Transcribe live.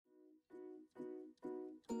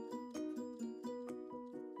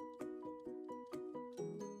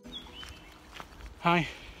Hi.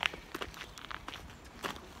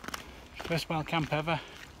 First wild camp ever.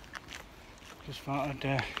 Just thought I'd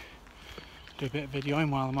do a bit of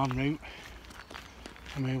videoing while I'm en route.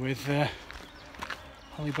 I'm here with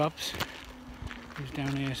Holly Bobs, who's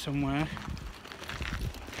down here somewhere.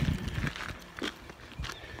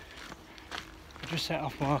 I just set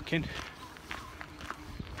off walking.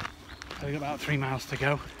 I've got about 3 miles to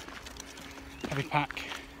go. Heavy pack.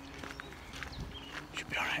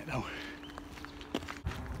 Should be alright though.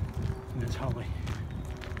 And there's Holly.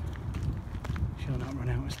 She'll not run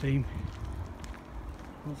out of steam.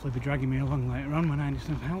 Hopefully be dragging me along later on when I need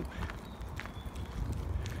some help.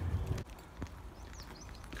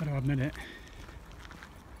 Got to admit it,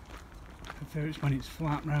 I prefer it's when it's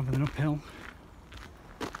flat rather than uphill.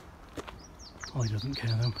 Holly doesn't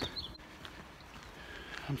care though.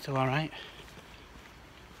 I'm still alright.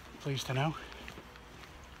 Pleased to know.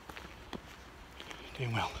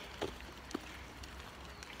 Doing well.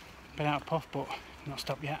 Been out of puff but not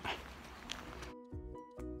stopped yet.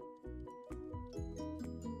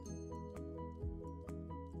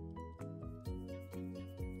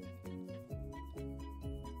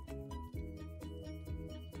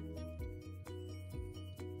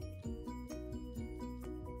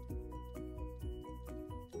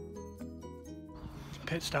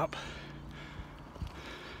 Pit stop.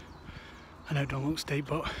 I know it don't look steep,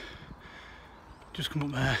 but just come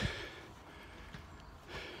up there.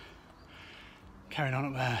 Carrying on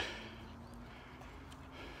up there.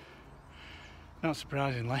 Not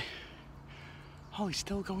surprisingly, Holly's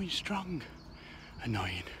still going strong.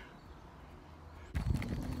 Annoying. I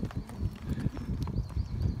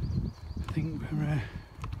think we're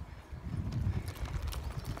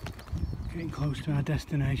getting close to our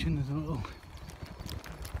destination. There's a little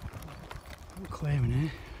clearing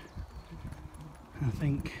here. I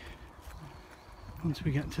think once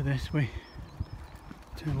we get to this, we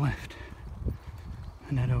turn left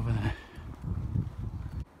and head over there.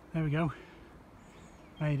 There we go.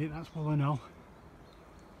 Made it. That's Wooler Knoll.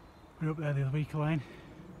 We were up there the other week, Elaine.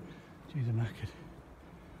 Jeez, I'm knackered.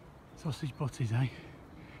 Sausage butties, eh?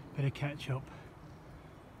 Bit of ketchup.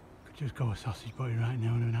 Could just go with sausage butty right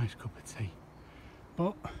now and a nice cup of tea.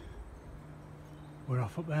 But we're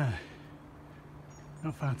off up there.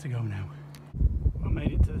 Not far to go now. I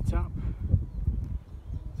made it to the top.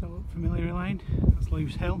 Does that look familiar, Elaine? That's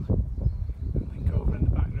Loose Hill. I think over in the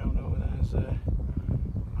background over there's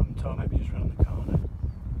Mountain Top, maybe just round the corner.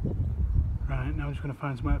 Right, now I'm just going to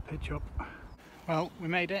find somewhere to pitch up. Well, we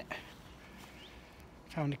made it.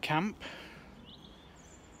 Found a camp.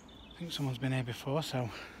 I think someone's been here before, so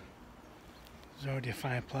there's already a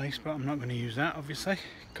fireplace, but I'm not going to use that obviously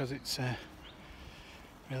because it's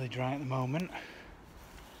really dry at the moment.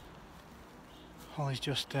 Holly's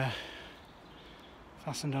just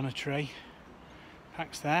fastened on a tree,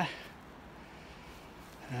 pack's there.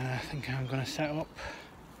 I think I'm going to set up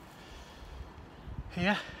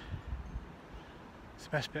here. It's the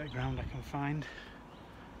best bit of ground I can find.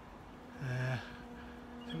 I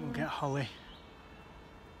think we'll get Holly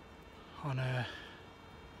on a,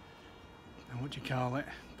 what do you call it,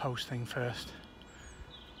 post thing first.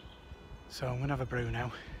 So I'm going to have a brew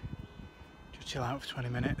now, just chill out for 20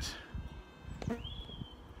 minutes.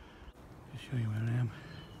 Just show you where I am.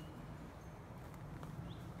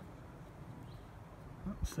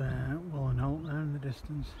 That's Wooler Knoll there in the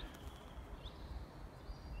distance.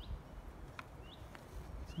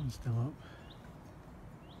 Sun's still up.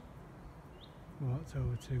 We walked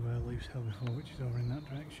over to Loose Hill before, which is over in that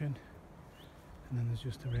direction. And then there's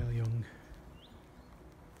just a really young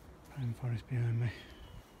pine forest behind me.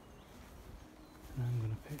 And I'm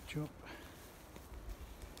going to pitch up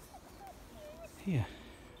here.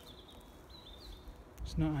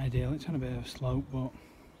 It's not ideal, it's on a bit of a slope, but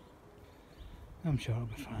I'm sure it'll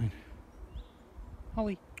be fine.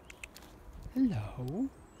 Holly. Hello.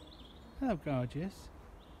 Hello, gorgeous.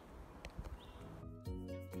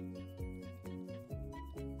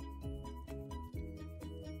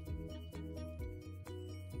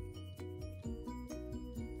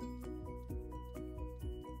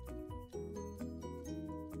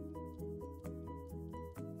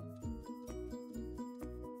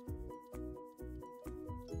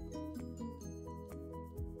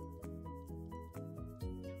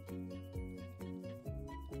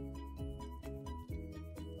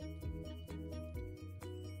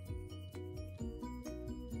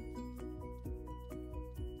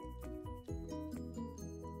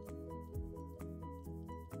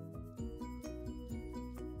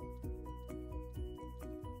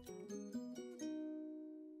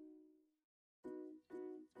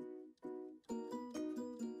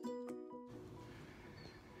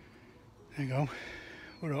 There you go,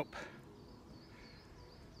 we're up.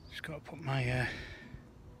 Just got to put my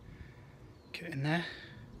kit in there.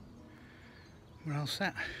 We're all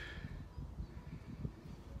set.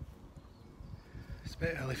 It's a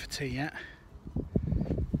bit early for tea yet,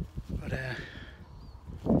 but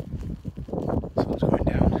sun's going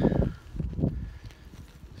down.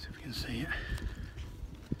 See if we can see it.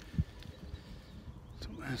 It's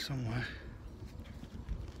up there somewhere.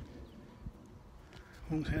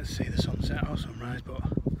 Won't get to see the sunset or sunrise, but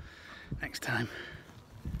next time.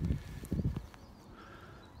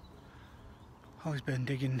 Holly's been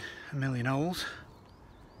digging a million holes.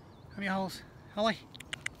 How many holes? Holly?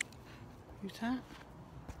 Who's that?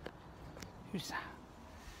 Who's that?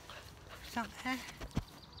 Who's that there? Is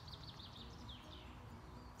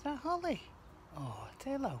that Holly? Oh,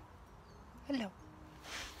 say hello. Hello.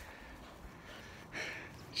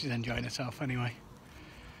 She's enjoying herself anyway.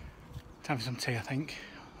 Time for some tea, I think,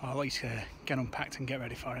 or at least get unpacked and get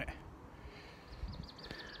ready for it.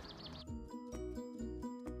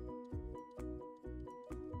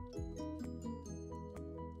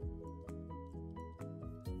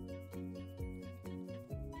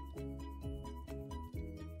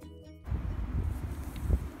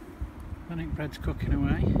 I think bread's cooking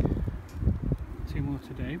away. 2 more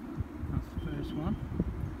to do. That's the first one.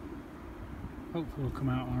 Hopefully they'll come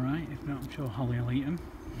out alright. If not, I'm sure Holly will eat them.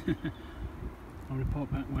 I'll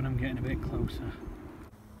report back when I'm getting a bit closer.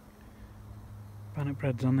 Bannock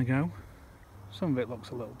bread's on the go. Some of it looks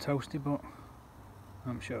a little toasty, but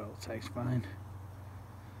I'm sure it'll taste fine.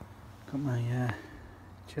 Got my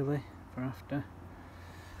chilli for after.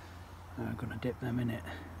 I'm going to dip them in it.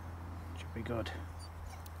 Should be good.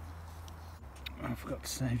 I forgot to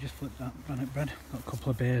say, just flipped that bannock bread. Got a couple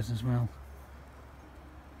of beers as well.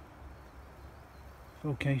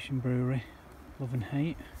 Vocation Brewery, Love and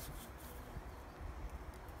Hate.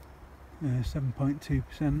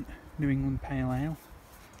 7.2% New England Pale Ale.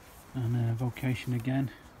 And Vocation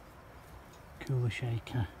again, Cooler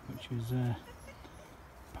Shaker, which is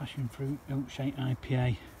Passion Fruit Milkshake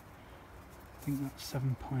IPA. I think that's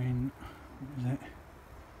 7 point, what was it?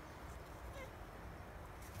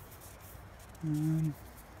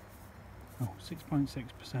 Oh,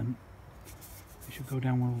 6.6%. It should go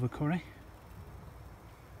down well with the curry.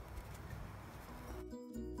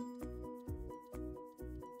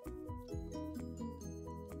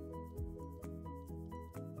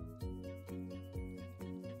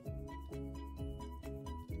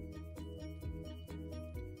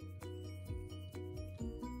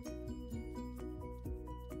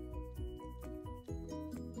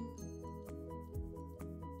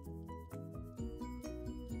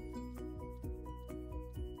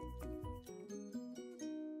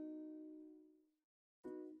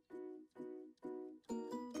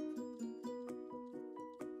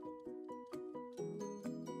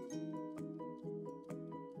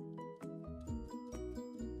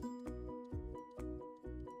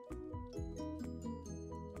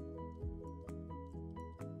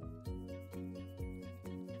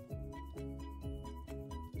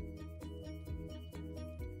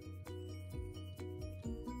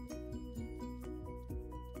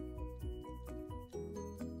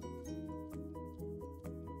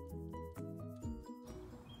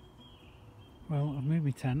 Well, I've moved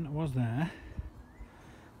my tent. I was there.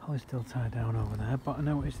 Holly's still tied down over there, but I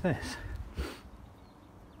noticed this.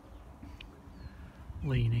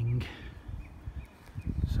 Leaning.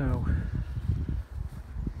 So,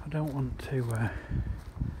 I don't want to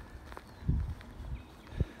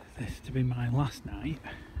this to be my last night.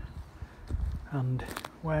 And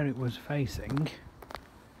where it was facing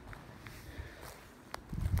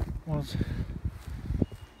was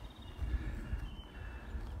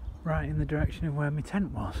right in the direction of where my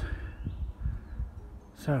tent was.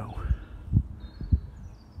 So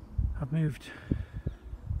I've moved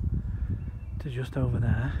to just over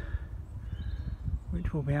there,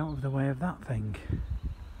 which will be out of the way of that thing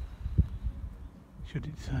should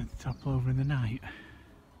it decide to topple over in the night.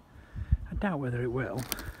 I doubt whether it will,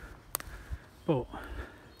 but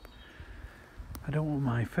I don't want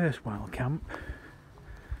my first wild camp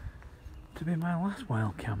to be my last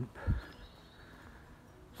wild camp.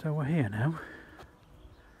 So we're here now.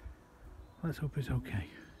 Let's hope it's okay.